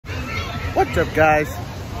What's up, guys?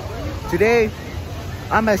 Today,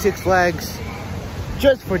 I'm at Six Flags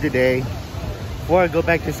just for today before I go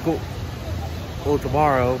back to school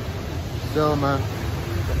tomorrow. So,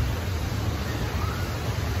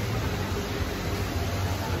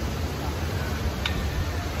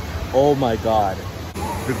 oh my god.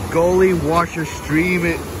 The Gully Washer Stream,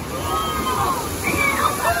 it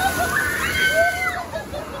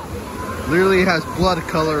literally has blood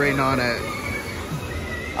coloring on it.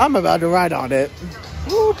 I'm about to ride on it.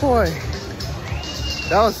 Oh boy.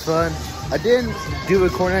 That was fun. I didn't do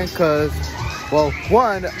recording because, well,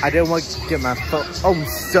 one, I didn't want to get my phone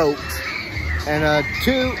soaked. And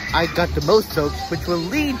two, I got the most soaked, which will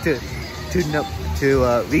lead to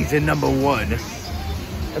reason number one.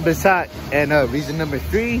 And besides, reason number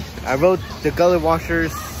three, I rode the Gully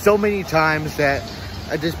Washers so many times that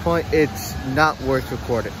at this point, it's not worth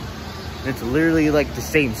recording. It's literally like the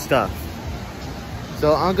same stuff.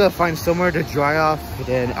 So I'm gonna find somewhere to dry off, and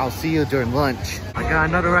then I'll see you during lunch. I got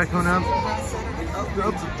another ride coming up.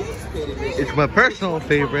 It's my personal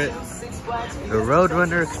favorite, the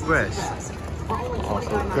Roadrunner Express.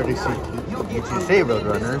 Also courtesy to UTSA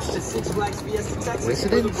Roadrunners.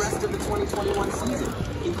 Coincidence?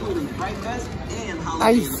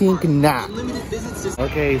 I think not.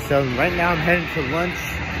 Okay, so right now I'm heading to lunch.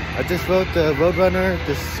 I just rode the Roadrunner,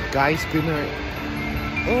 the Sky Screamer,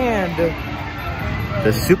 and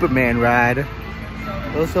the Superman ride.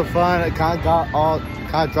 It was so fun. I kind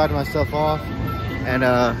of dropped myself off, and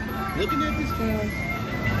looking at this car,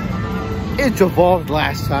 it's evolved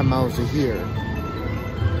last time I was here,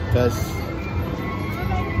 because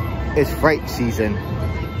it's fright season,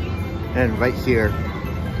 and right here.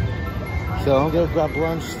 So I'm gonna grab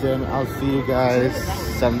lunch, then I'll see you guys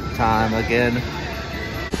sometime again.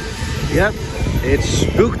 Yep, it's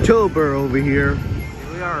Spooktober over here.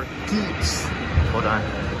 Here we are, Peeps. Hold on.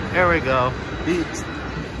 There we go. Beats.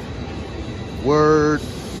 Word.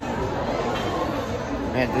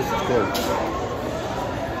 Man, this is good.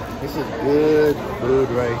 This is good food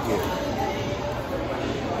right here.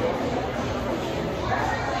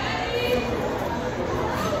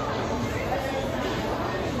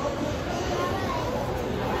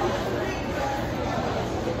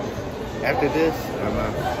 After this,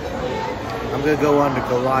 I'm gonna go on to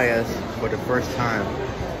Goliath for the first time.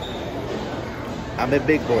 I'm a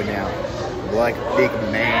big boy now, like a big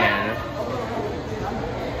man.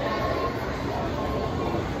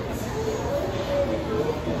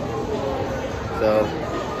 So,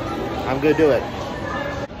 I'm gonna do it.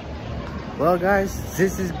 Well guys,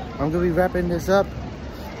 I'm gonna be wrapping this up.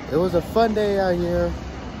 It was a fun day out here.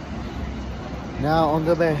 Now I'm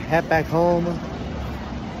gonna head back home.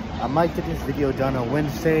 I might get this video done on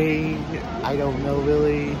Wednesday. I don't know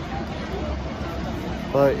really.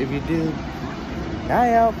 But if you do,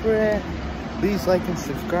 eye out for it. Please like and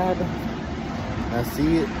subscribe. I'll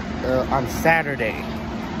see you on Saturday.